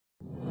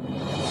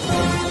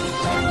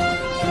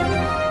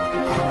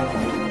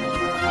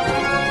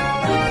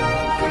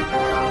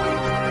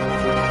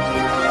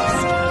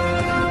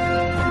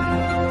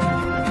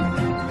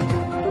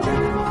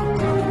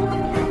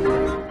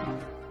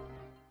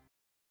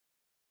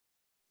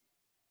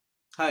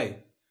Hi.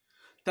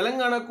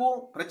 తెలంగాణకు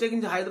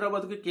ప్రత్యేకించి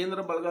హైదరాబాద్కి కేంద్ర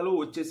బలగాలు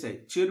వచ్చేసాయి,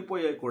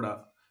 చేరిపోయాయి కూడా.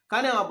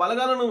 కానీ ఆ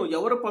బలగాలను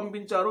ఎవరు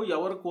పంపించారు,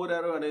 ఎవరు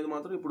కోరారు అనేది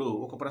మాత్రం ఇప్పుడు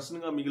ఒక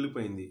ప్రశ్నగా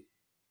మిగిలిపోయింది.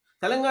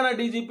 తెలంగాణ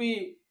డీజీపీ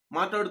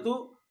మాట్లాడుతూ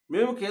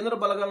మేము కేంద్ర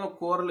బలగాలను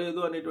కోరలేదు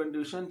అనేటువంటి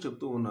విషయాన్ని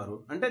చెప్తూ ఉన్నారు.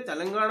 అంటే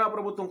తెలంగాణ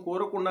ప్రభుత్వం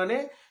కోరకుండానే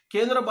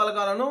కేంద్ర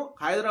బలగాలను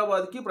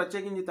హైదరాబాద్కి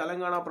ప్రత్యేకించి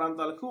తెలంగాణ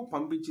ప్రాంతాలకు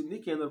పంపించింది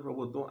కేంద్ర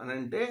ప్రభుత్వం అని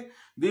అంటే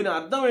దీని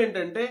అర్థం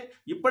ఏంటంటే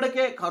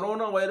ఇప్పటికే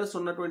కరోనా వైరస్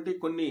ఉన్నటువంటి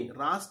కొన్ని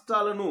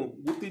రాష్ట్రాలను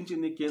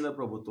గుర్తించింది కేంద్ర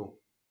ప్రభుత్వం.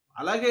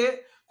 అలాగే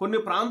కొన్ని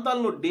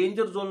ప్రాంతాలను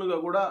డేంజర్ జోన్లుగా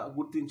కూడా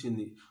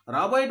గుర్తించింది.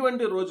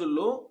 రాబోయేటువంటి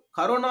రోజుల్లో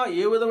కరోనా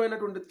ఏ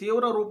విధమైనటువంటి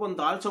తీవ్ర రూపం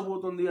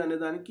దాల్చబోతుంది అనే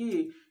దానికి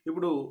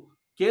ఇప్పుడు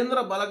కేంద్ర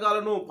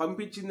బలగాలను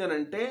పంపించింది అని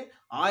అంటే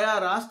ఆయా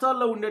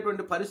రాష్ట్రాల్లో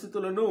ఉండేటువంటి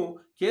పరిస్థితులను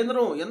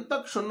కేంద్రం ఎంత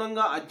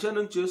క్షుణ్ణంగా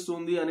అధ్యయనం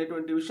చేస్తుంది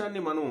అనేటువంటి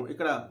విషయాన్ని మనం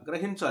ఇక్కడ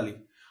గ్రహించాలి.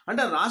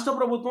 అంటే రాష్ట్ర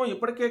ప్రభుత్వం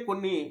ఇప్పటికే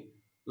కొన్ని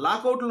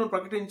లాకౌట్లను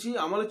ప్రకటించి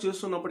అమలు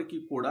చేస్తున్నప్పటికీ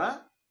కూడా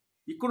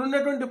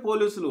ఇక్కడున్నటువంటి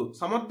పోలీసులు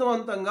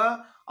సమర్థవంతంగా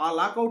ఆ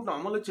లాకౌట్ను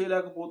అమలు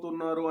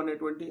చేయలేకపోతున్నారు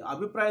అనేటువంటి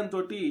అభిప్రాయంతో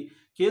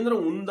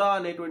కేంద్రం ఉందా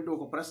అనేటువంటి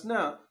ఒక ప్రశ్న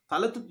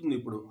తలెత్తుతుంది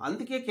ఇప్పుడు.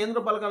 అందుకే కేంద్ర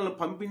బలగాలను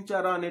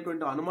పంపించారా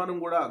అనేటువంటి అనుమానం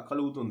కూడా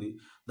కలుగుతుంది.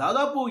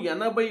 దాదాపు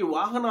 80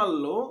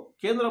 వాహనాల్లో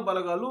కేంద్ర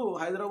బలగాలు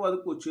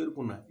హైదరాబాద్కు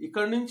చేరుకున్నాయి.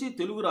 ఇక్కడి నుంచి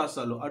తెలుగు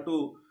రాష్ట్రాలు అటు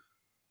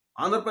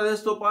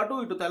ఆంధ్రప్రదేశ్తో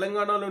పాటు ఇటు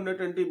తెలంగాణలో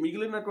ఉన్నటువంటి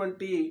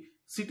మిగిలినటువంటి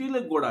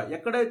సిటీలకు కూడా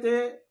ఎక్కడైతే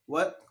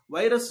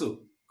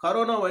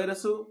కరోనా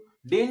వైరస్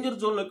డేంజర్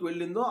జోన్లోకి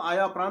వెళ్ళిందో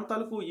ఆయా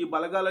ప్రాంతాలకు ఈ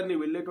బలగాలన్నీ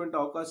వెళ్ళేటువంటి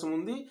అవకాశం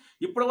ఉంది.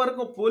 ఇప్పటి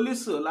వరకు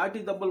పోలీసు లాఠీ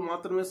దెబ్బలు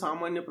మాత్రమే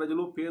సామాన్య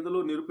ప్రజలు, పేదలు,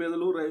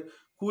 నిరుపేదలు,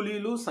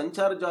 కూలీలు,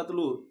 సంచార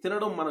జాతులు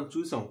తినడం మనం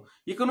చూసాం.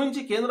 ఇక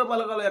నుంచి కేంద్ర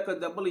బలగాల యొక్క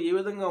దెబ్బలు ఏ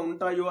విధంగా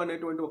ఉంటాయో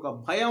అనేటువంటి ఒక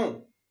భయం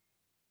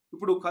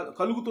ఇప్పుడు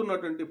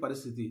కలుగుతున్నటువంటి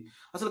పరిస్థితి.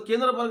 అసలు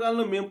కేంద్ర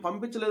బలగాలను మేము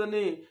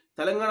పంపించలేదని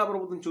తెలంగాణ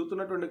ప్రభుత్వం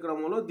చెబుతున్నటువంటి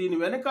క్రమంలో దీని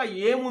వెనక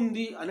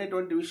ఏముంది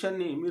అనేటువంటి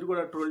విషయాన్ని మీరు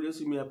కూడా ట్రోల్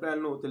చేసి మీ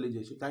అభిప్రాయాలను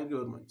తెలియజేసి థ్యాంక్ యూ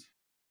వెరీ మచ్.